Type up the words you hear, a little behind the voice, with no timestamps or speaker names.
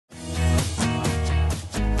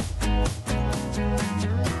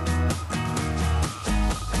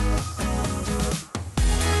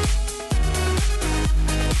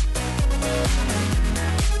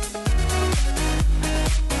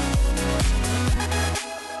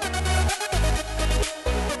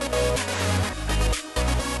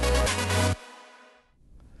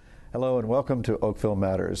Hello and welcome to Oakville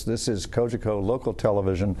Matters. This is Cogeco Local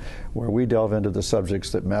Television, where we delve into the subjects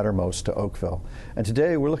that matter most to Oakville. And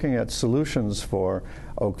today we're looking at solutions for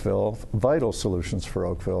Oakville, vital solutions for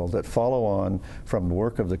Oakville that follow on from the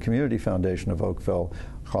work of the Community Foundation of Oakville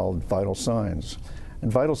called Vital Signs.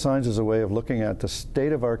 And Vital Signs is a way of looking at the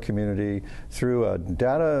state of our community through a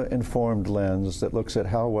data-informed lens that looks at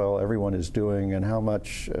how well everyone is doing and how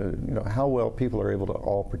much, how well people are able to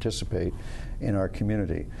all participate in our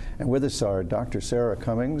community. And with us are Dr. Sara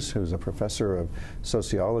Cumming, who's a professor of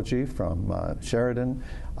sociology from Sheridan.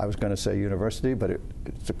 I was going to say university, but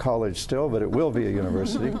it's a college still, but it will be a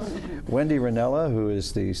university. Wendy Rinella, who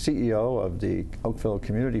is the CEO of the Oakville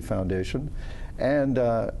Community Foundation. And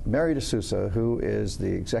Mary DeSousa, who is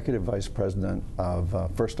the Executive Vice President of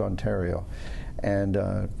FirstOntario. And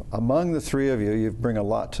among the three of you, you bring a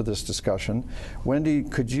lot to this discussion. Wendy,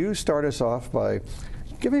 could you start us off by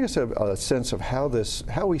giving us a sense of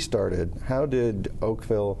how we started? How did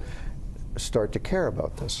Oakville start to care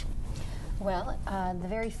about this? Well, the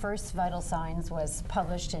very first Vital Signs was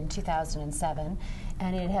published in 2007,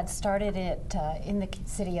 and it had started in the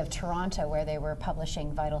city of Toronto, where they were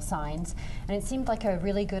publishing Vital Signs. And it seemed like a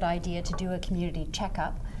really good idea to do a community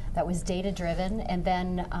checkup that was data-driven, and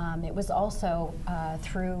then it was also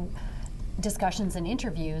through discussions and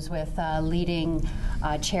interviews with leading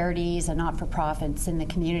charities and not-for-profits in the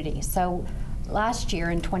community. So last year,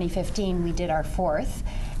 in 2015, we did our fourth,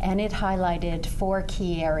 and it highlighted 4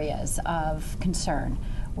 key areas of concern,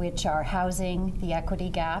 which are housing, the equity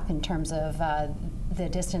gap in terms of the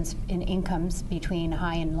distance in incomes between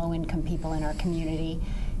high and low-income people in our community,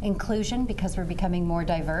 inclusion, because we're becoming more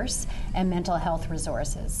diverse, and mental health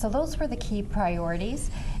resources. So those were the key priorities.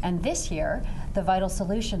 And this year, the Vital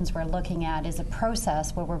Solutions we're looking at is a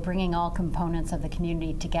process where we're bringing all components of the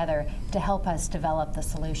community together to help us develop the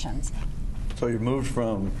solutions. So you moved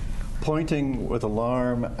from pointing with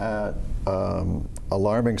alarm at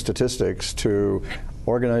alarming statistics to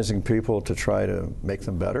organizing people to try to make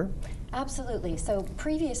them better? Absolutely. So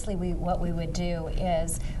previously what we would do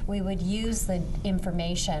is we would use the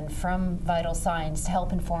information from Vital Signs to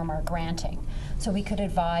help inform our granting. So we could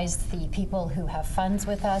advise the people who have funds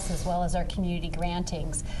with us, as well as our community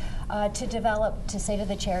grantings, to say to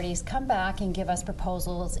the charities, come back and give us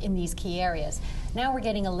proposals in these key areas. Now we're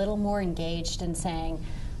getting a little more engaged in saying,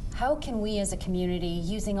 how can we as a community,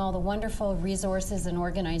 using all the wonderful resources and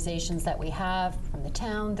organizations that we have from the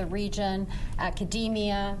town, the region,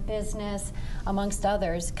 academia, business, amongst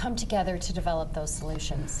others, come together to develop those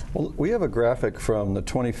solutions? Well, we have a graphic from the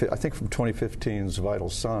 2015's Vital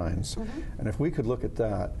Signs, and if we could look at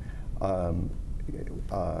that,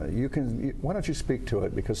 why don't you speak to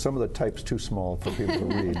it, because some of the type's too small for people to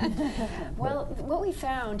read. Well, what we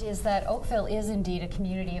found is that Oakville is indeed a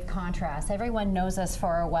community of contrast. Everyone knows us for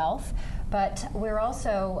our wealth, but we're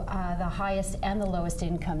also the highest and the lowest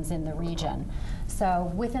incomes in the region.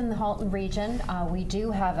 So within the Halton region, we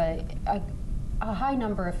do have a high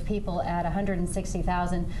number of people at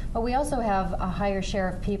 160,000, but we also have a higher share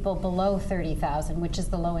of people below 30,000, which is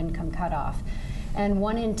the low income cutoff. And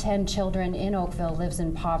 1 in 10 children in Oakville lives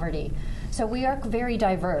in poverty. So we are very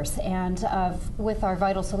diverse, and with our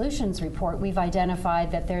Vital Solutions report, we've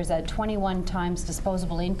identified that there's a 21 times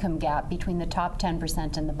disposable income gap between the top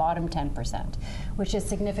 10% and the bottom 10%, which is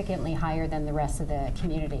significantly higher than the rest of the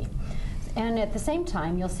community. And at the same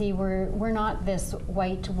time, you'll see we're not this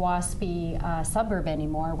white, waspy suburb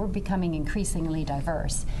anymore. We're becoming increasingly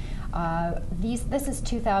diverse. This is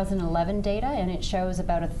 2011 data, and it shows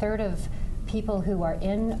about 1/3 of people who are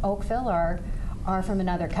in Oakville are from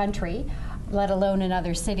another country, let alone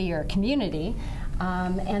another city or community.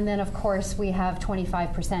 And then, of course, we have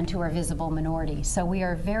 25% who are visible minorities. So we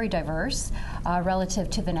are very diverse relative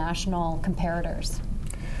to the national comparators.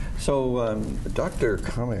 So, Dr.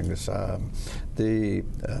 Cummings,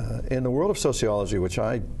 in the world of sociology, which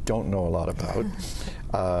I don't know a lot about,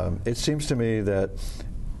 it seems to me that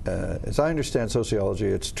as I understand sociology,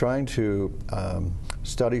 it's trying to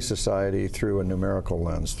study society through a numerical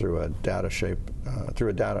lens, through a data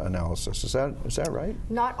analysis. Is that right?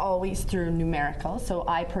 Not always through numerical. So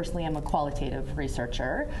I personally am a qualitative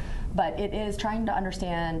researcher, but it is trying to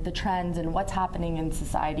understand the trends and what's happening in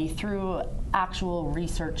society through actual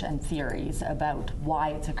research and theories about why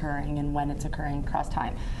it's occurring and when it's occurring across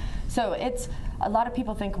time. So a lot of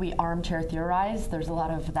people think we armchair theorize. There's a lot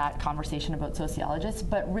of that conversation about sociologists,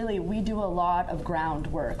 but really we do a lot of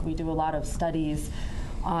groundwork. We do a lot of studies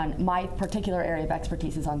on, my particular area of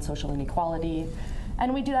expertise is on social inequality.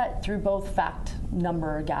 And we do that through both fact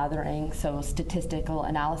number gathering, so statistical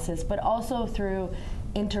analysis, but also through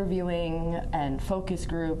interviewing and focus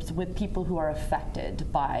groups with people who are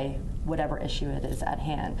affected by whatever issue it is at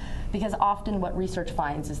hand. Because often what research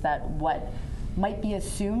finds is that what might be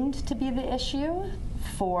assumed to be the issue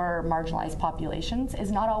for marginalized populations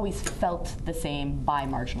is not always felt the same by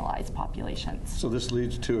marginalized populations. So this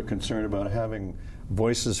leads to a concern about having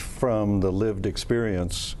voices from the lived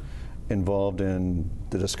experience involved in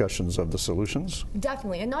the discussions of the solutions?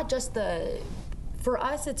 Definitely, and not just for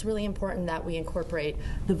us, it's really important that we incorporate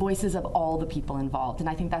the voices of all the people involved. And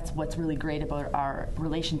I think that's what's really great about our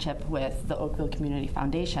relationship with the Oakville Community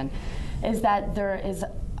Foundation, is that there is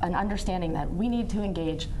an understanding that we need to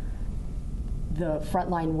engage the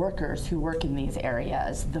frontline workers who work in these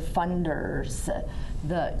areas, the funders,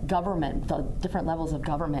 the government, the different levels of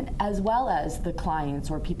government, as well as the clients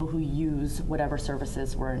or people who use whatever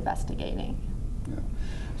services we're investigating. Yeah.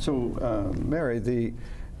 So, Mary,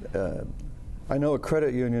 I know a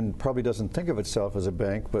credit union probably doesn't think of itself as a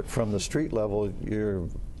bank, but from the street level, you're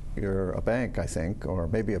a bank, I think, or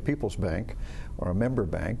maybe a people's bank or a member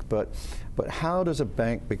bank. But how does a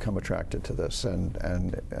bank become attracted to this?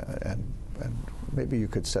 And maybe you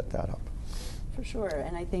could set that up. For sure,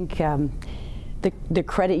 and I think the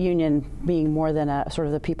credit union being more than a sort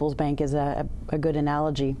of the people's bank is a good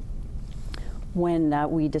analogy. When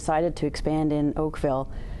we decided to expand in Oakville,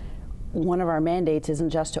 one of our mandates isn't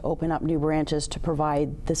just to open up new branches to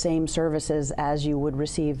provide the same services as you would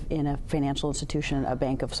receive in a financial institution, a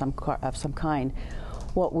bank of some kind.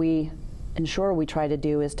 What we ensure we try to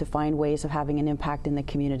do is to find ways of having an impact in the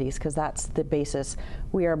communities, because that's the basis.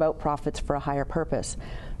 We are about profits for a higher purpose.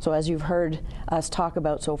 So as you've heard us talk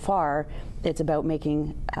about so far, it's about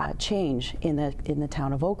making change in the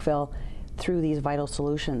town of Oakville through these vital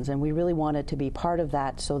solutions, and we really wanted to be part of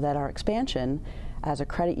that, so that our expansion as a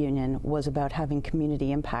credit union was about having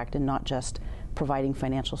community impact and not just providing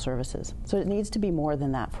financial services. So it needs to be more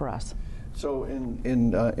than that for us. So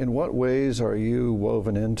in what ways are you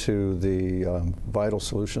woven into the Vital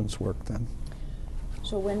Solutions work then?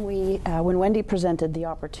 So when Wendy presented the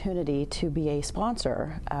opportunity to be a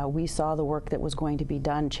sponsor, we saw the work that was going to be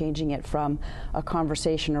done, changing it from a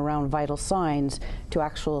conversation around vital signs to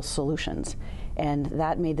actual solutions. And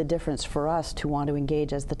that made the difference for us to want to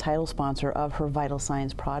engage as the title sponsor of her Vital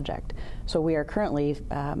Signs project. So we are currently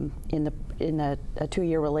in a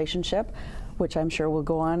 2-year relationship, which I'm sure will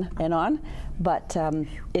go on and on, but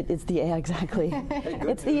it's the exactly. Hey,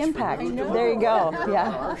 it's the impact. There you go.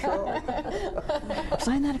 Yeah.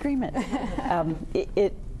 Sign that agreement.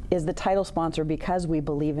 It is the title sponsor because we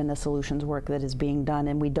believe in the solutions work that is being done,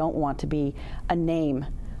 and we don't want to be a name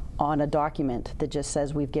on a document that just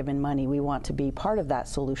says we've given money. We want to be part of that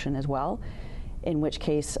solution as well, in which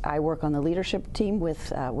case I work on the leadership team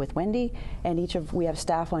with Wendy, and we have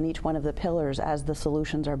staff on each one of the pillars as the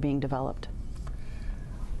solutions are being developed.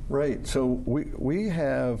 Right. So we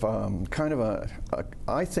have kind of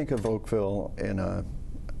I think of Oakville in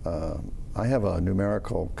I have a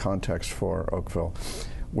numerical context for Oakville,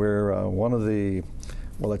 where one of the,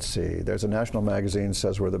 well, let's see, there's a national magazine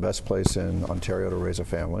says we're the best place in Ontario to raise a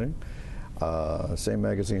family. Same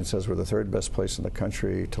magazine says we're the 3rd best place in the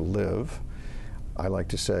country to live. I like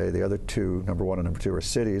to say the other two, number 1 and number 2, are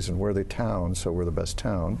cities, and we're the town, so we're the best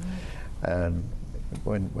town. Mm-hmm. And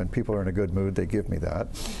when people are in a good mood, they give me that.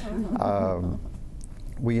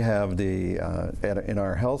 We have in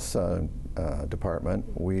our health department,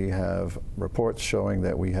 we have reports showing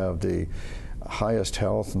that we have the highest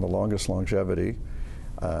health and the longest longevity.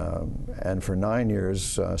 And for 9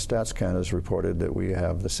 years, Stats Canada has reported that we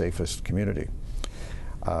have the safest community.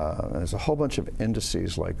 There's a whole bunch of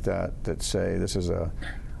indices like that that say this is a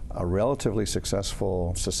relatively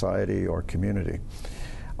successful society or community.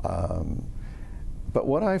 But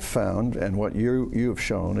what I've found, and what you've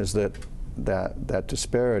shown, is that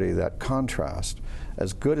disparity, that contrast,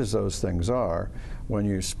 as good as those things are, when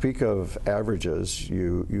you speak of averages,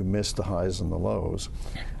 you miss the highs and the lows.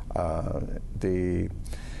 I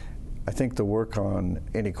think the work on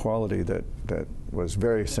inequality that was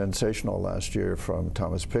very sensational last year from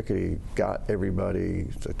Thomas Piketty got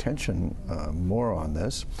everybody's attention more on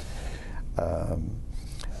this.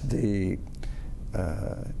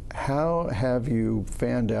 How have you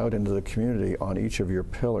fanned out into the community on each of your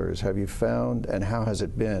pillars? Have you found, and how has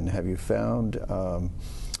it been? Have you found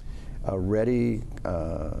a ready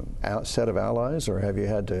set of allies, or have you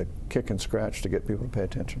had to kick and scratch to get people to pay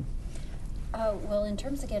attention? Well, in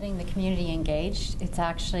terms of getting the community engaged, it's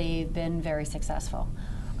actually been very successful.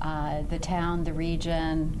 The town, the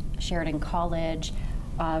region, Sheridan College,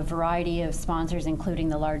 a variety of sponsors, including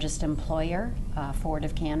the largest employer, Ford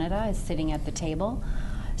of Canada, is sitting at the table.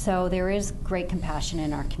 So there is great compassion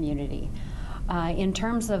in our community. In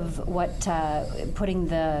terms of what putting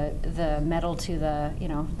the metal to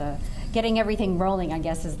the getting everything rolling, I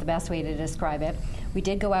guess is the best way to describe it. We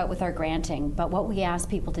did go out with our granting, but what we asked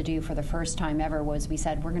people to do for the first time ever was we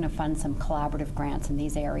said we're going to fund some collaborative grants in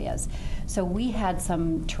these areas. So we had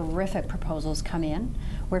some terrific proposals come in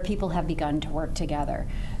where people have begun to work together.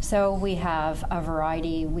 So we have a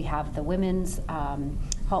variety. We have the women's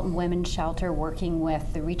Halton Women's Shelter working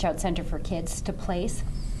with the Reach Out Center for Kids to place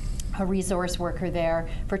a resource worker there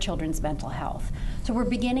for children's mental health. So we're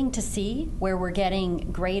beginning to see where we're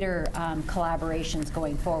getting greater collaborations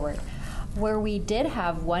going forward. Where we did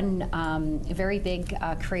have one very big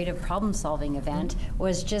creative problem-solving event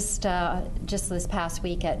was just this past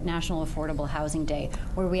week at National Affordable Housing Day,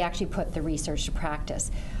 where we actually put the research to practice.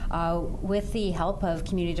 With the help of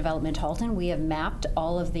Community Development Halton, we have mapped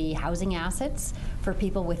all of the housing assets for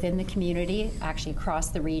people within the community, actually across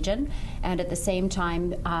the region, and at the same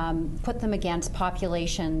time put them against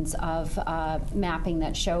populations of mapping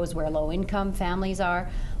that shows where low-income families are,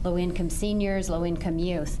 low-income seniors, low-income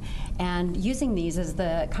youth, and using these as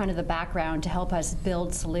the kind of the background to help us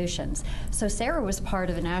build solutions. So Sara was part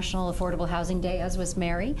of a National Affordable Housing Day, as was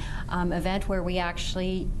Mary, event where we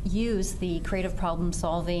actually use the creative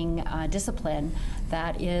problem-solving discipline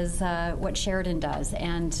that is what Sheridan does,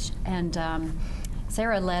 and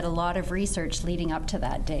Sara led a lot of research leading up to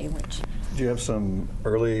that day. Do you have some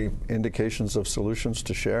early indications of solutions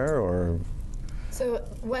to share, or? So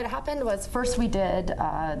what happened was first we did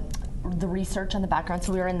the research on the background.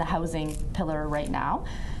 So we were in the housing pillar right now,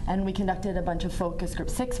 and we conducted a bunch of focus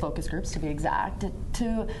groups, 6 focus groups to be exact,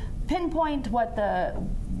 to pinpoint what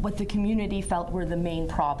the community felt were the main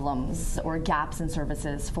problems or gaps in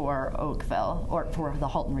services for Oakville, or for the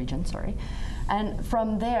Halton region, sorry. And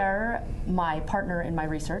from there, my partner in my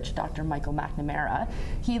research, Dr. Michael McNamara,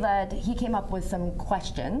 he came up with some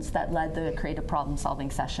questions that led the creative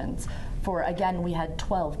problem-solving sessions. For, again, we had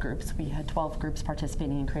 12 groups. We had 12 groups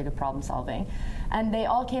participating in creative problem-solving. And they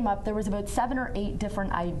all came up, there was about 7 or 8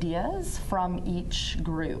 different ideas from each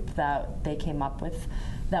group that they came up with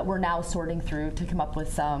that we're now sorting through to come up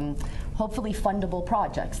with some hopefully fundable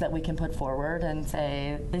projects that we can put forward and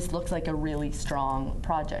say, this looks like a really strong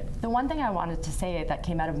project. The one thing I wanted to say that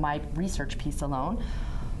came out of my research piece alone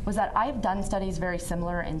was that I've done studies very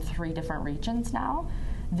similar in 3 different regions now.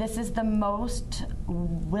 This is the most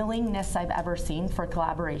willingness I've ever seen for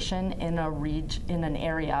collaboration in an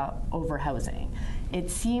area over housing. It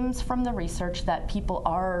seems from the research that people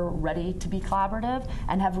are ready to be collaborative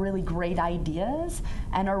and have really great ideas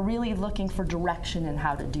and are really looking for direction in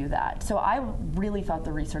how to do that. So I really thought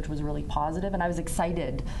the research was really positive, and I was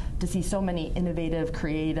excited to see so many innovative,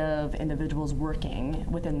 creative individuals working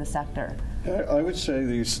within the sector. I would say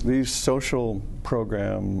these social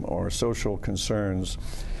program or social concerns,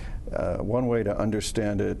 one way to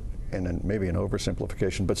understand it, and maybe an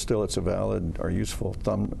oversimplification, but still it's a valid or useful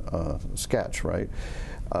sketch, right?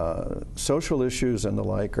 Social issues and the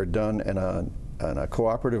like are done in a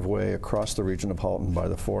cooperative way across the region of Halton by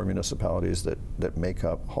the 4 municipalities that make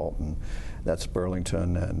up Halton. That's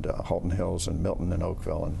Burlington and Halton Hills and Milton and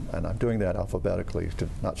Oakville, and I'm doing that alphabetically to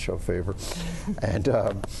not show favor. And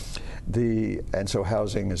so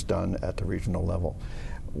housing is done at the regional level.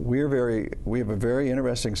 We have a very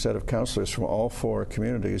interesting set of counselors from all 4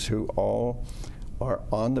 communities who all are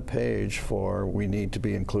on the page for we need to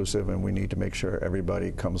be inclusive and we need to make sure everybody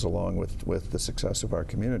comes along with the success of our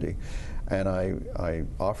community. And I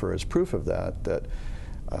offer as proof of that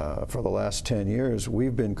for the last 10 years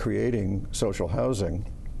we've been creating social housing,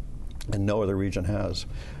 and no other region has.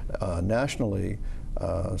 Nationally,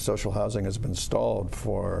 social housing has been stalled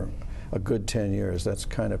for a good 10 years. That's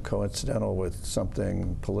kind of coincidental with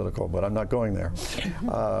something political, but I'm not going there.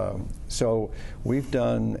 So we've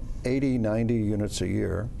done 80, 90 units a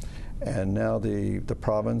year, and now the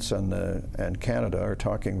province and Canada are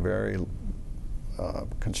talking very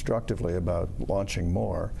constructively about launching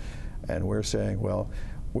more, and we're saying, well,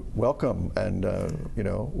 welcome, and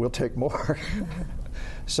we'll take more.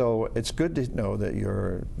 So it's good to know that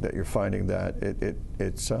you're finding that.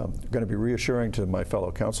 It's going to be reassuring to my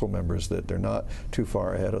fellow council members that they're not too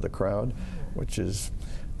far ahead of the crowd, which is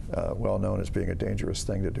well known as being a dangerous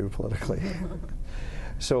thing to do politically.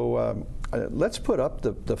 So let's put up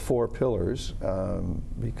the 4 pillars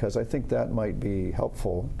because I think that might be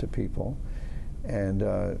helpful to people, and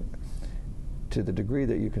to the degree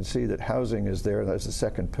that you can see that housing is there, that's the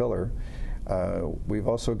 2nd pillar. We've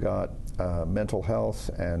also got mental health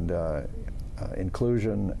and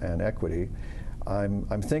inclusion and equity.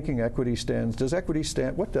 I'm thinking equity stands. Does equity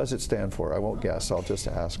stand? What does it stand for? I won't guess. I'll just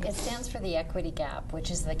ask. It stands for the equity gap, which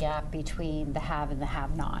is the gap between the have and the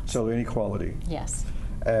have-not. So inequality. Yes.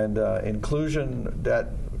 And inclusion, that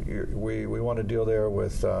we want to deal there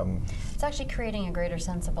with. It's actually creating a greater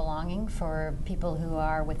sense of belonging for people who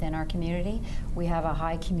are within our community. We have a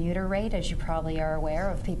high commuter rate, as you probably are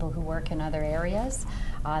aware, of people who work in other areas.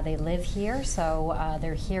 They live here, so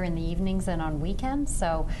they're here in the evenings and on weekends.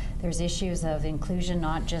 So there's issues of inclusion,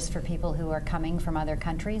 not just for people who are coming from other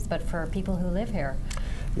countries, but for people who live here.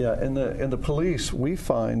 Yeah, in the police, we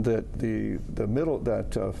find that the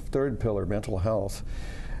third pillar, mental health,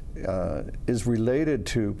 is related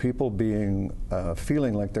to people being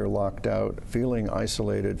feeling like they're locked out, feeling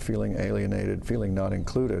isolated, feeling alienated, feeling not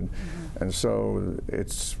included, and so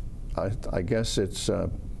it's I guess it's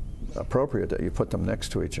appropriate that you put them next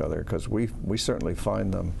to each other, because we certainly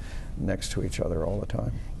find them next to each other all the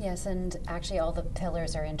time. Yes, and actually all the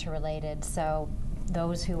pillars are interrelated. So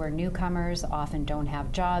those who are newcomers often don't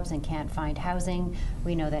have jobs and can't find housing.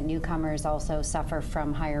 We know that newcomers also suffer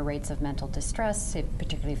from higher rates of mental distress,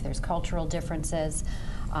 particularly if there's cultural differences.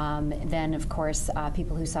 Then, of course,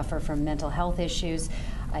 people who suffer from mental health issues,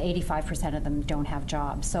 85% of them don't have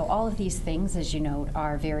jobs. So all of these things, as you note,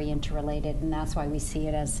 are very interrelated, and that's why we see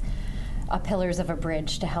it as pillars of a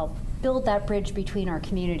bridge to help build that bridge between our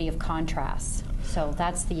community of contrasts. So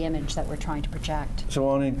that's the image that we're trying to project. So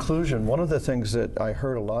on inclusion, one of the things that I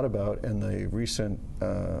heard a lot about in the recent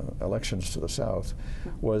elections to the south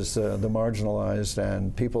was the marginalized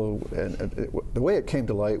and people, and the way it came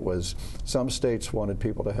to light was some states wanted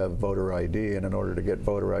people to have voter ID, and in order to get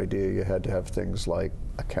voter ID you had to have things like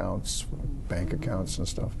accounts, bank accounts and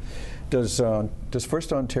stuff. Does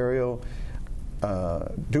First Ontario,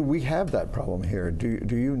 do we have that problem here?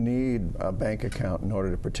 Do you need a bank account in order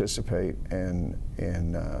to participate in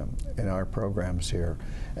our programs here?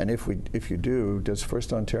 And if you do, does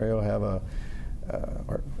First Ontario have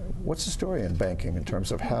or what's the story in banking in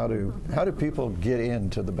terms of how do people get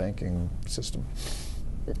into the banking system?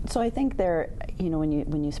 So I think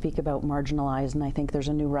when you speak about marginalized, and I think there's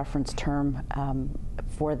a new reference term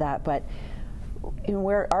for that, but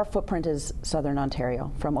where our footprint is Southern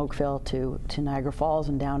Ontario, from Oakville to Niagara Falls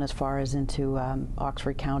and down as far as into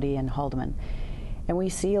Oxford County and Haldimand. And we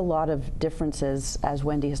see a lot of differences, as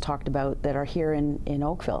Wendy has talked about, that are here in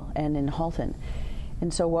Oakville and in Halton.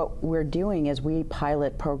 And so what we're doing is we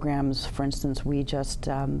pilot programs. For instance, we just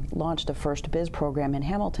launched a First Biz program in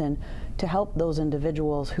Hamilton to help those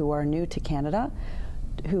individuals who are new to Canada,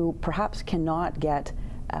 who perhaps cannot get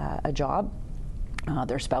a job.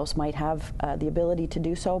 Their spouse might have the ability to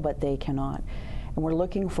do so, but they cannot. And we're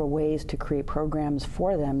looking for ways to create programs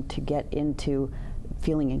for them to get into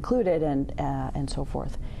feeling included and so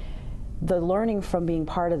forth. The learning from being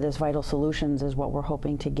part of this Vital Solutions is what we're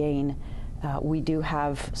hoping to gain. We do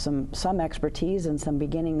have some expertise and some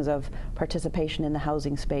beginnings of participation in the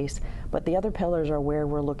housing space, but the other pillars are where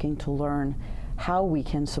we're looking to learn how we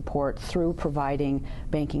can support through providing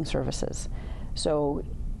banking services. So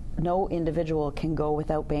no individual can go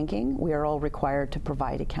without banking. We are all required to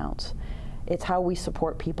provide accounts. It's how we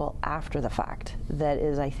support people after the fact that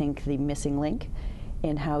is, I think, the missing link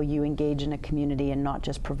in how you engage in a community and not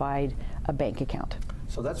just provide a bank account.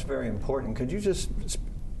 So that's very important. Could you just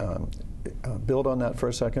build on that for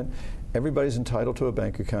a second? Everybody's entitled to a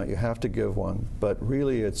bank account. You have to give one, but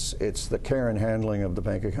really it's the care and handling of the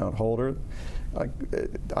bank account holder.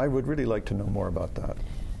 I would really like to know more about that.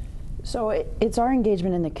 So it's our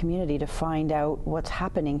engagement in the community to find out what's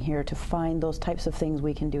happening here, to find those types of things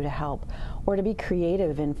we can do to help, or to be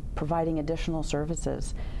creative in providing additional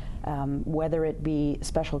services, whether it be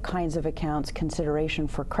special kinds of accounts, consideration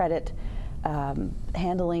for credit,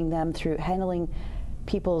 handling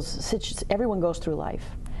people's everyone goes through life,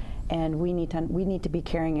 and we need to be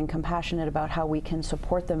caring and compassionate about how we can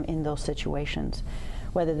support them in those situations.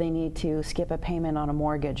 Whether they need to skip a payment on a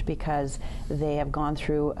mortgage because they have gone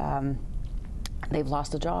through, they've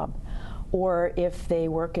lost a job, or if they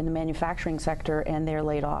work in the manufacturing sector and they're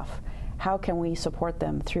laid off. How can we support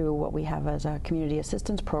them through what we have as a community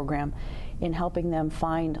assistance program in helping them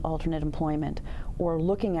find alternate employment, or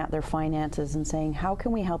looking at their finances and saying, how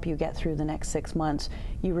can we help you get through the next 6 months?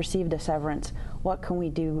 You received a severance. What can we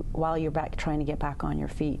do while you're trying to get back on your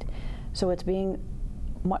feet? So it's being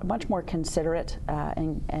much more considerate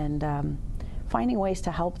and finding ways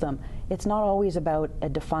to help them. It's not always about a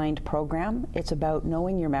defined program. It's about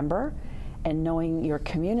knowing your member and knowing your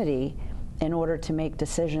community in order to make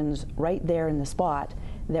decisions right there in the spot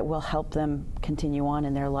that will help them continue on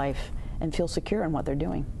in their life and feel secure in what they're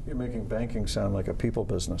doing. You're making banking sound like a people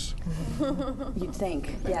business. You'd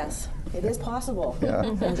think, yes. It is possible.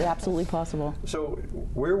 Yeah. It's absolutely possible. So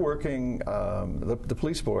we're working, the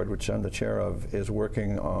police board, which I'm the chair of, is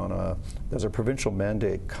working on there's a provincial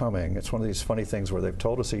mandate coming. It's one of these funny things where they've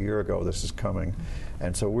told us a year ago this is coming.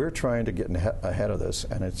 And so we're trying to get ahead of this.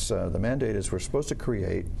 And it's the mandate is we're supposed to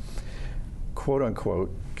create, quote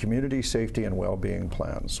unquote, community safety and well-being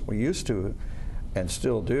plans. We used to, and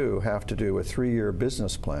still do, have to do a 3-year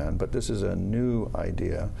business plan, but this is a new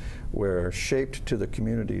idea where, shaped to the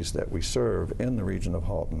communities that we serve in the region of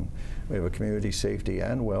Halton, we have a community safety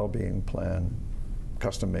and well-being plan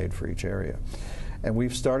custom made for each area. And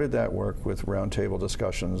we've started that work with roundtable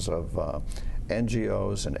discussions of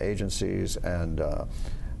NGOs and agencies and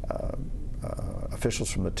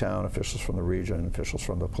officials from the town, officials from the region, officials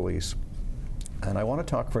from the police. And I want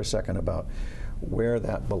to talk for a second about where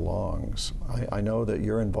that belongs. I know that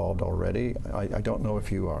you're involved already. I don't know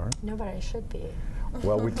if you are. No, but I should be.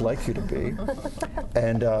 Well, we'd like you to be,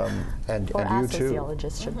 and Or you too.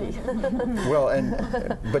 sociologists should be. Well,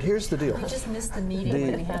 but here's the deal. We just missed the meeting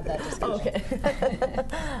when we had that discussion.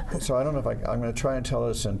 Okay. So I don't know if I'm going to try and tell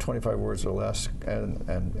this in 25 words or less,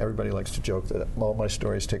 and everybody likes to joke that all my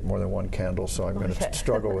stories take more than one candle, so I'm going to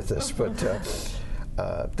struggle with this. But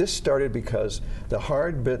this started because the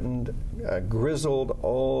hard-bitten, grizzled,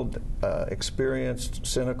 old, experienced,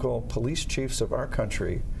 cynical police chiefs of our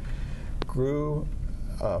country grew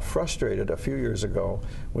frustrated a few years ago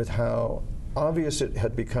with how obvious it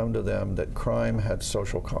had become to them that crime had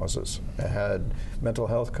social causes. It had mental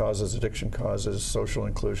health causes, addiction causes, social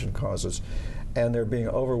inclusion causes, and they're being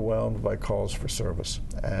overwhelmed by calls for service.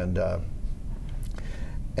 And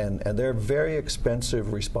they're very expensive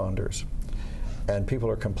responders. And people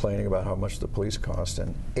are complaining about how much the police cost.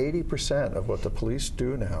 And 80% of what the police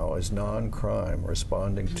do now is non-crime,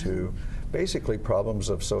 responding to basically problems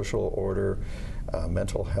of social order,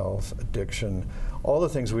 mental health, addiction, all the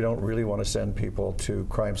things we don't really want to send people to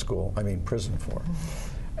prison for.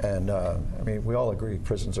 And we all agree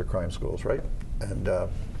prisons are crime schools, right? And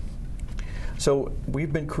so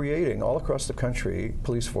we've been creating all across the country,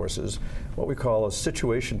 police forces, what we call a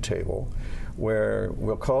situation table, where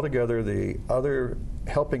we'll call together the other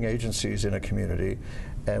helping agencies in a community,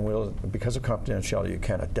 and because of confidentiality, you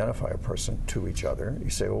can't identify a person to each other.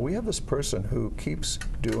 You say, well, we have this person who keeps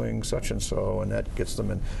doing such and so, and that gets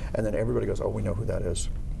them in, and then everybody goes, oh, we know who that is.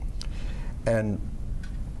 And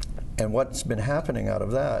what's been happening out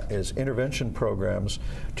of that is intervention programs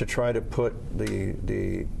to try to put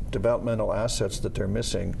the developmental assets that they're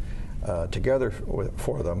missing together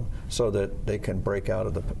for them so that they can break out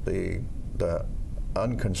of the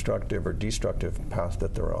unconstructive or destructive path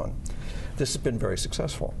that they're on. This has been very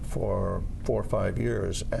successful for 4 or 5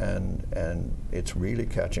 years, and it's really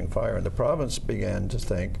catching fire. And the province began to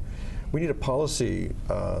think, we need a policy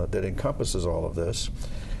that encompasses all of this.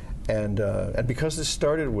 And because this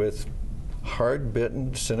started with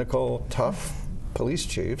hard-bitten, cynical, tough police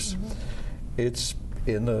chiefs, it's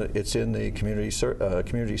in the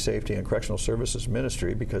Community Safety and Correctional Services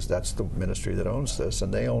Ministry, because that's the ministry that owns this,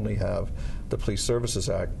 and they only have the Police Services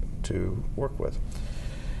Act to work with.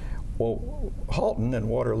 Well, Halton and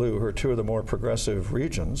Waterloo are two of the more progressive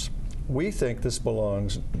regions. We think this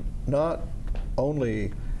belongs not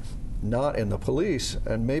only not in the police,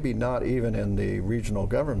 and maybe not even in the regional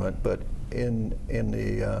government, but in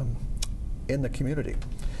the community.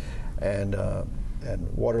 And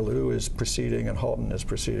Waterloo is proceeding, and Halton is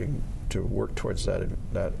proceeding to work towards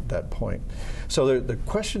that point. So the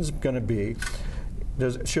question's going to be,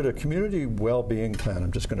 should a community well-being plan,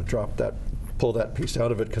 I'm just going to pull that piece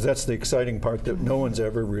out of it, because that's the exciting part that no one's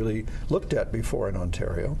ever really looked at before in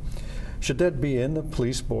Ontario. Should that be in the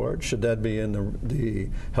police board? Should that be in the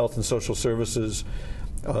Health and Social Services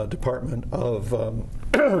Department of,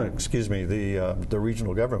 the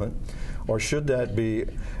regional government? Or should that be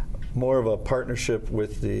more of a partnership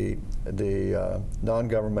with the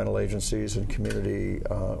non-governmental agencies and community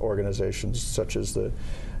organizations, such as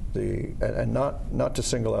and not to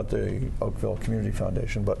single out the Oakville Community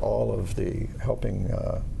Foundation, but all of the helping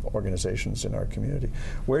organizations in our community?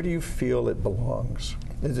 Where do you feel it belongs?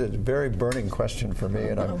 It's a very burning question for me,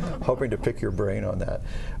 and I'm hoping to pick your brain on that.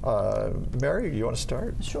 Mary, you want to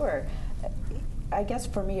start? Sure. I guess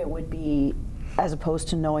for me it would be, as opposed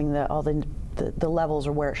to knowing all the levels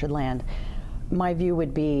or where it should land, my view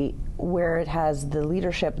would be where it has the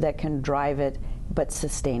leadership that can drive it but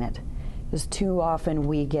sustain it. Because too often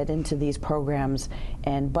we get into these programs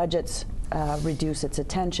and budgets reduce its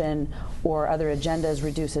attention, or other agendas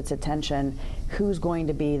reduce its attention. Who's going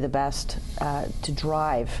to be the best to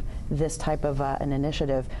drive this type of an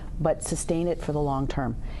initiative, but sustain it for the long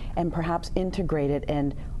term, and perhaps integrate it,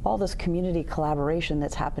 and all this community collaboration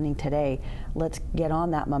that's happening today, let's get on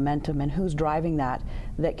that momentum, and who's driving that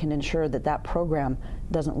can ensure that that program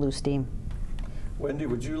doesn't lose steam. Wendy,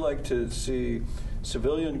 would you like to see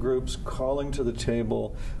civilian groups calling to the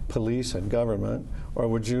table police and government, or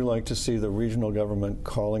would you like to see the regional government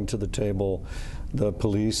calling to the table the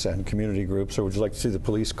police and community groups, or would you like to see the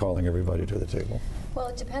police calling everybody to the table? Well,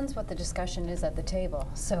 it depends what the discussion is at the table.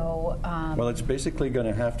 So, well, it's basically going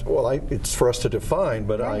to have to, well, it's for us to define,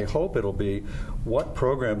 but right. I hope it'll be what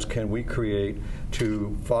programs can we create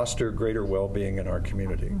to foster greater well-being in our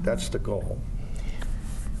community. Mm-hmm. That's the goal.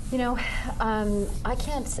 You know, I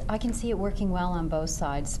can see it working well on both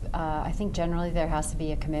sides. I think generally there has to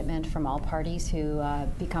be a commitment from all parties who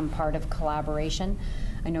become part of collaboration.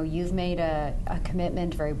 I know you've made a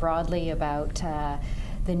commitment very broadly about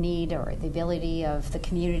the need or the ability of the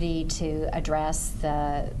community to address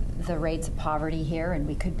the rates of poverty here, and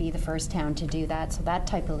we could be the first town to do that. So that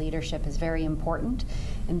type of leadership is very important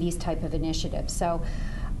in these type of initiatives. So.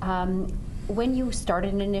 When you start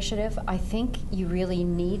an initiative, I think you really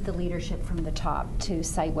need the leadership from the top to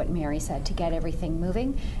cite what Mary said, to get everything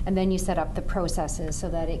moving, and then you set up the processes so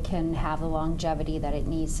that it can have the longevity that it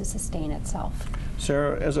needs to sustain itself.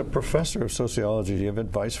 Sara, as a professor of sociology, do you have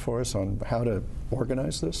advice for us on how to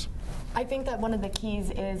organize this? I think that one of the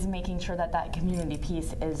keys is making sure that that community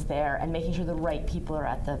piece is there and making sure the right people are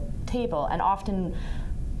at the table. And often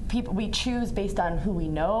we choose based on who we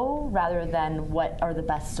know rather than what are the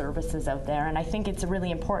best services out there. And I think it's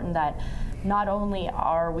really important that not only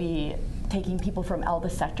are we taking people from all the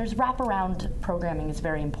sectors, wraparound programming is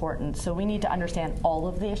very important. So we need to understand all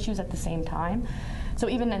of the issues at the same time. So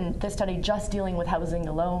even in this study, just dealing with housing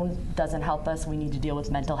alone doesn't help us. We need to deal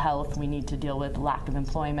with mental health. We need to deal with lack of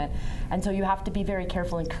employment. And so you have to be very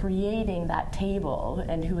careful in creating that table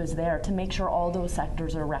and who is there to make sure all those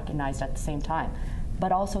sectors are recognized at the same time,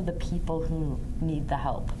 but also the people who need the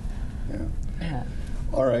help. Yeah.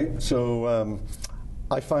 All right, so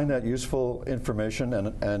I find that useful information,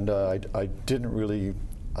 and I didn't really,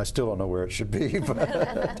 I still don't know where it should be,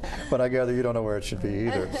 but I gather you don't know where it should be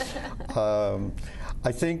either.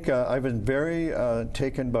 I think I've been very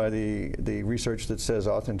taken by the research that says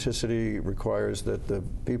authenticity requires that the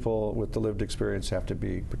people with the lived experience have to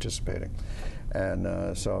be participating.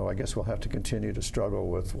 And so I guess we'll have to continue to struggle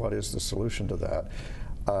with what is the solution to that.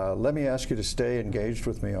 Let me ask you to stay engaged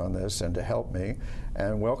with me on this and to help me,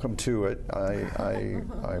 and welcome to it. I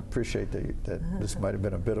appreciate that this might have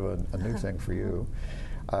been a bit of a new thing for you.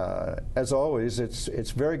 As always,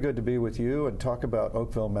 it's very good to be with you and talk about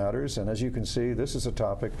Oakville Matters, and as you can see, this is a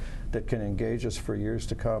topic that can engage us for years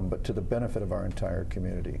to come, but to the benefit of our entire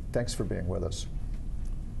community. Thanks for being with us.